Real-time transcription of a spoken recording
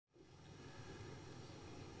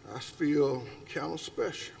I feel kind of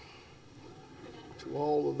special to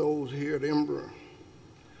all of those here at Emory.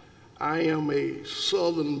 I am a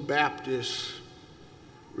Southern Baptist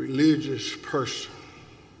religious person.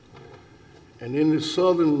 And in the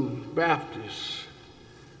Southern Baptist,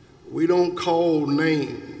 we don't call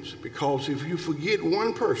names because if you forget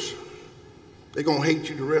one person, they're going to hate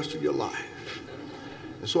you the rest of your life.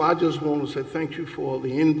 And so I just want to say thank you for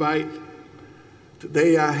the invite.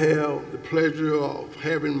 Today I have the pleasure of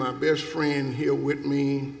having my best friend here with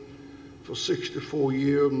me for 64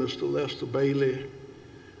 years, Mr. Lester Bailey,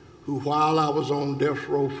 who while I was on death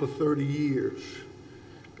row for 30 years,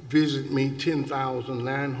 visited me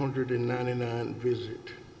 10,999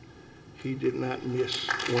 visits. He did not miss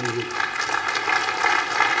 1 week.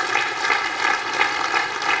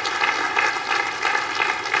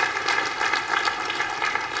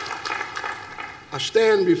 I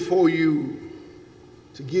stand before you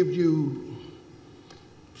to give you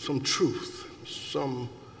some truth, some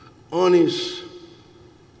honest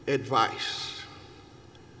advice.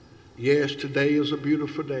 Yes, today is a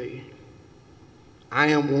beautiful day. I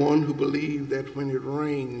am one who believes that when it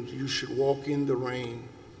rains, you should walk in the rain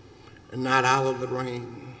and not out of the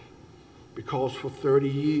rain, because for 30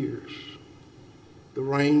 years, the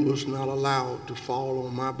rain was not allowed to fall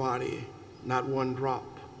on my body, not one drop.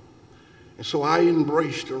 And so I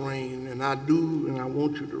embrace the rain, and I do, and I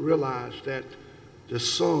want you to realize that the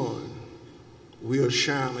sun will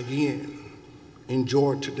shine again.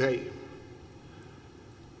 Enjoy today.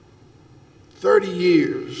 30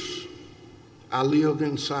 years, I lived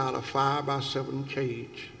inside a 5x7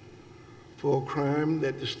 cage for a crime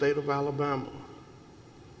that the state of Alabama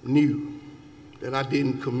knew that I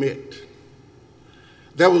didn't commit.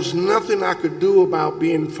 There was nothing I could do about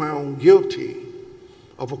being found guilty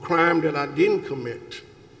of a crime that I didn't commit.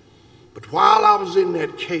 But while I was in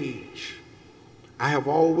that cage, I have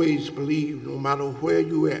always believed no matter where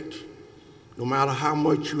you at, no matter how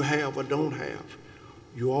much you have or don't have,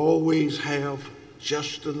 you always have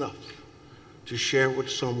just enough to share with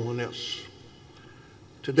someone else.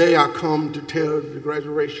 Today I come to tell the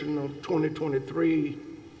graduation of 2023,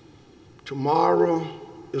 tomorrow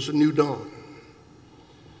is a new dawn.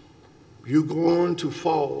 You're going to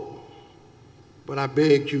fall, but I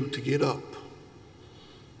beg you to get up.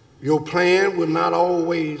 Your plan will not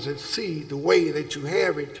always exceed the way that you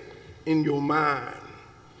have it in your mind.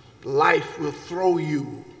 Life will throw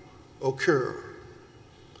you a curve.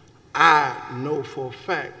 I know for a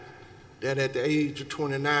fact that at the age of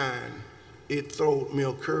 29, it threw me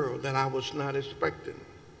a curve that I was not expecting.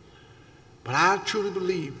 But I truly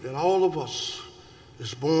believe that all of us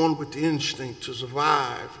is born with the instinct to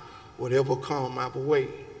survive whatever comes our way.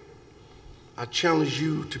 I challenge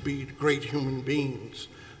you to be great human beings.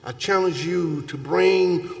 I challenge you to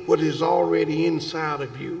bring what is already inside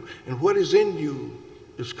of you. And what is in you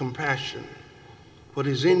is compassion. What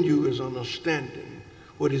is in you is understanding.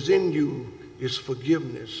 What is in you is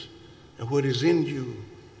forgiveness. And what is in you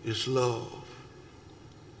is love.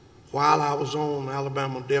 While I was on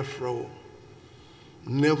Alabama death row,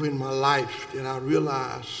 never in my life did I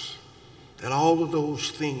realize that all of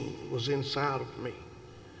those things was inside of me.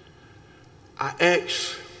 I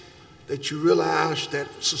ask that you realize that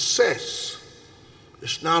success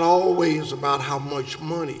is not always about how much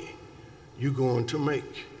money you're going to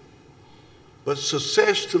make. But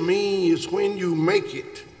success to me is when you make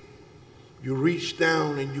it, you reach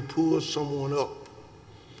down and you pull someone up,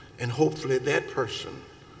 and hopefully that person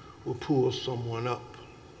will pull someone up.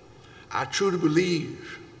 I truly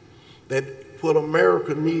believe that what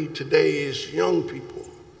America needs today is young people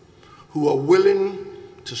who are willing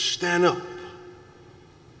to stand up.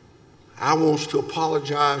 I want to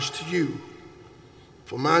apologize to you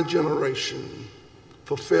for my generation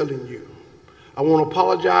for failing you. I want to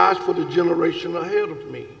apologize for the generation ahead of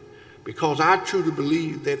me, because I truly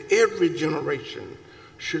believe that every generation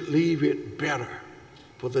should leave it better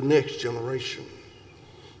for the next generation.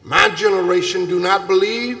 My generation do not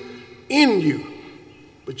believe in you,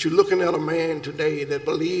 but you're looking at a man today that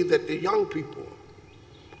believes that the young people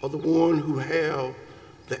are the one who have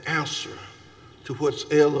the answer to what's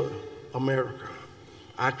ailing America.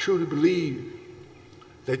 I truly believe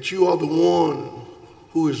that you are the one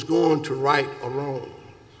who is going to right a wrong.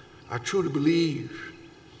 I truly believe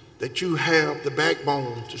that you have the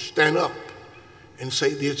backbone to stand up and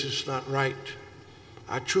say this is not right.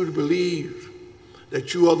 I truly believe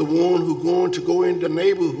that you are the one who's going to go into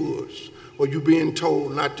neighborhoods where you're being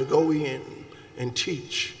told not to go in and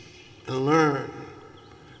teach and learn.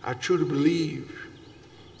 I truly believe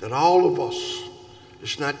that all of us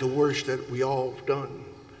is not the worst that we all have done.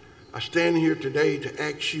 I stand here today to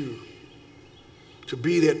ask you to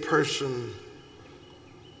be that person,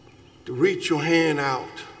 to reach your hand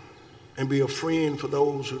out and be a friend for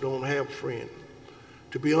those who don't have friends,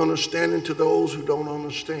 to be understanding to those who don't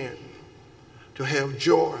understand, to have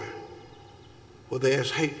joy where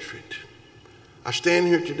there's hatred. I stand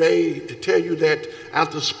here today to tell you that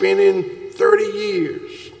after spending 30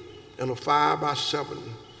 years in a 5x7,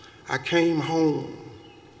 I came home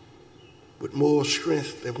with more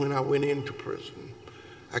strength than when I went into prison.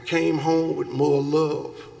 I came home with more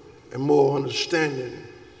love and more understanding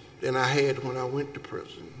than I had when I went to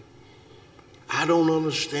prison. I don't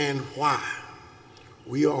understand why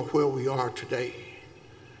we are where we are today.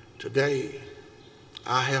 Today,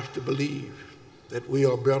 I have to believe that we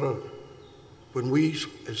are better when we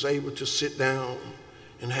is able to sit down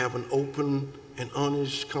and have an open and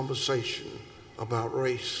honest conversation about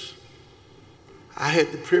race. I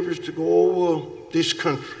had the privilege to go over this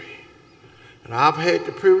country, and I've had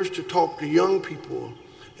the privilege to talk to young people,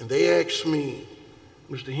 and they ask me,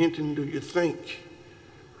 Mr. Hinton, do you think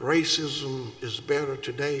racism is better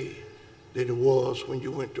today than it was when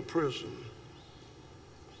you went to prison?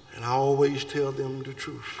 And I always tell them the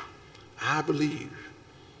truth. I believe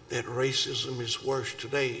that racism is worse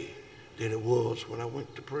today than it was when I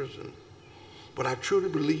went to prison. But I truly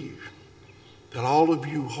believe that all of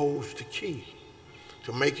you holds the key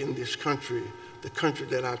to making this country the country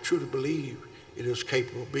that I truly believe it is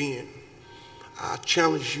capable of being. I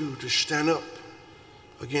challenge you to stand up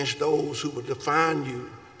against those who will define you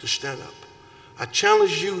to stand up. I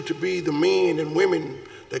challenge you to be the men and women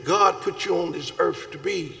that God put you on this earth to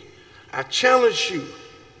be. I challenge you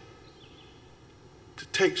to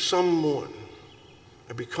take someone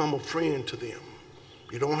and become a friend to them.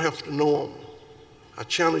 You don't have to know them. I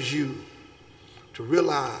challenge you to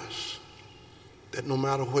realize that no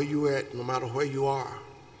matter where you're at, no matter where you are,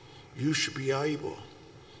 you should be able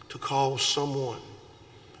to call someone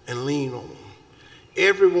and lean on them.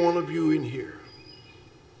 Every one of you in here,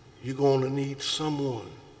 you're going to need someone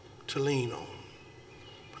to lean on.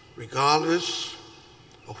 Regardless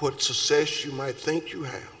of what success you might think you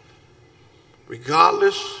have,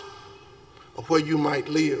 regardless of where you might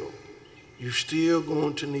live, you're still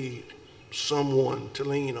going to need someone to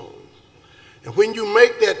lean on. And when you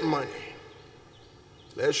make that money,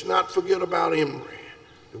 let's not forget about Emory,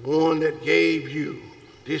 the one that gave you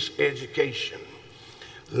this education.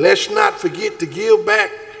 Let's not forget to give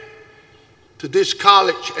back to this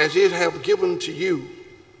college as it have given to you.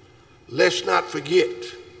 Let's not forget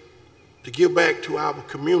to give back to our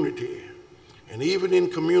community, and even in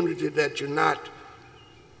community that you're not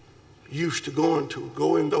used to going to,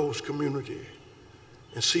 go in those communities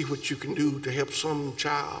and see what you can do to help some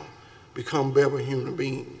child become better human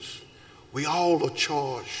beings. We all are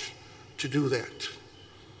charged to do that.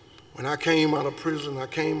 When I came out of prison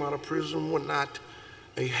with not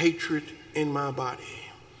a hatred in my body.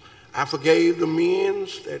 I forgave the men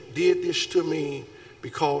that did this to me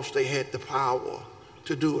because they had the power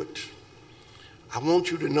to do it. I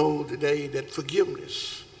want you to know today that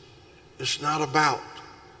forgiveness is not about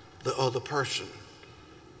the other person.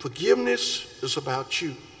 Forgiveness is about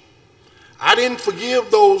you. I didn't forgive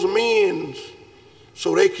those men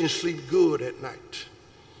so they can sleep good at night.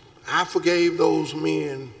 I forgave those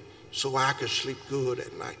men so I could sleep good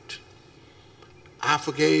at night. I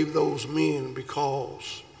forgave those men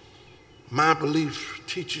because my belief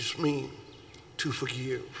teaches me to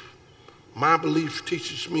forgive. My belief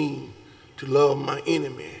teaches me to love my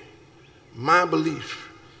enemy. My belief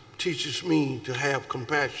teaches me to have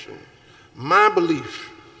compassion. My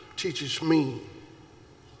belief teaches me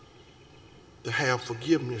to have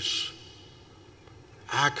forgiveness.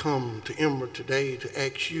 I come to Emory today to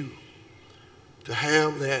ask you to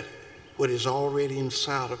have that what is already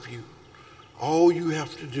inside of you. All you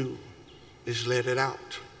have to do is let it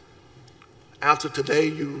out. After today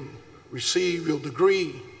you receive your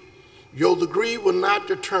degree. Your degree will not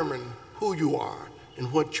determine who you are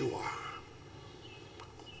and what you are.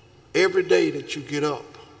 Every day that you get up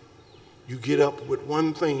with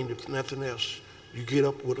one thing, if nothing else. You get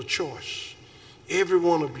up with a choice. Every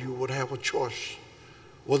one of you would have a choice,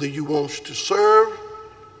 whether you want to serve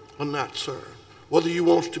or not serve, whether you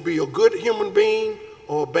want to be a good human being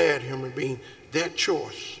or a bad human being. That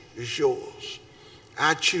choice is yours.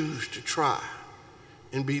 I choose to try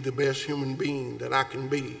and be the best human being that I can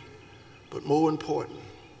be. But more important,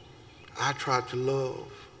 I try to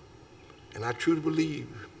love. And I truly believe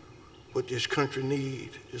what this country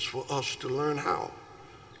needs is for us to learn how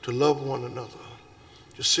to love one another,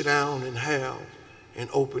 to sit down and have an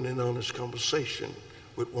open and honest conversation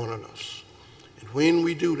with one of us. And when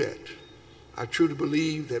we do that, I truly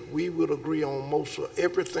believe that we will agree on most of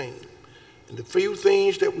everything And the few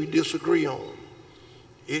things that we disagree on,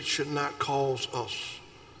 it should not cause us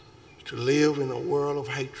to live in a world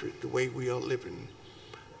of hatred the way we are living.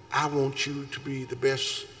 I want you to be the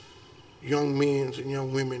best young men and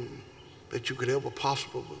young women that you could ever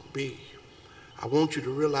possibly be. I want you to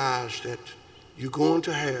realize that you're going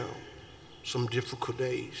to have some difficult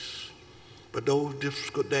days, but those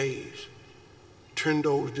difficult days, turn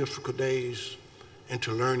those difficult days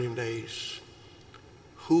into learning days.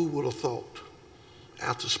 Who would have thought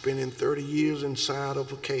after spending 30 years inside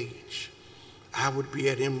of a cage, I would be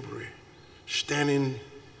at Emory standing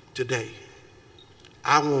today?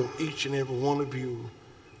 I want each and every one of you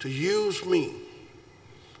to use me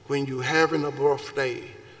when you're having a birthday.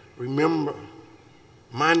 Remember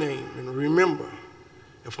my name, and remember,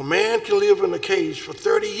 if a man can live in a cage for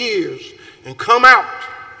 30 years and come out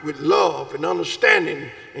with love and understanding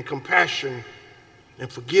and compassion and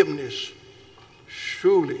forgiveness,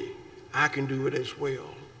 surely I can do it as well.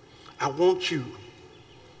 I want you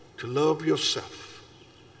to love yourself.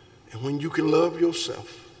 And when you can love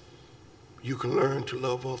yourself, you can learn to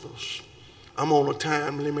love others. I'm on a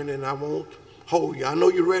time limit and I won't hold you. I know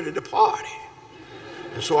you're ready to party.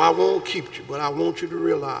 And so I won't keep you, but I want you to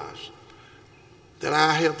realize that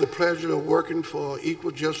I have the pleasure of working for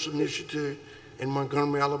Equal Justice Initiative in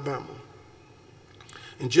Montgomery, Alabama.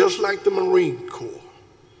 And just like the Marine Corps,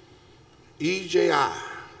 EJI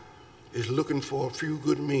is looking for a few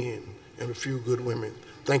good men and a few good women.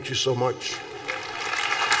 Thank you so much.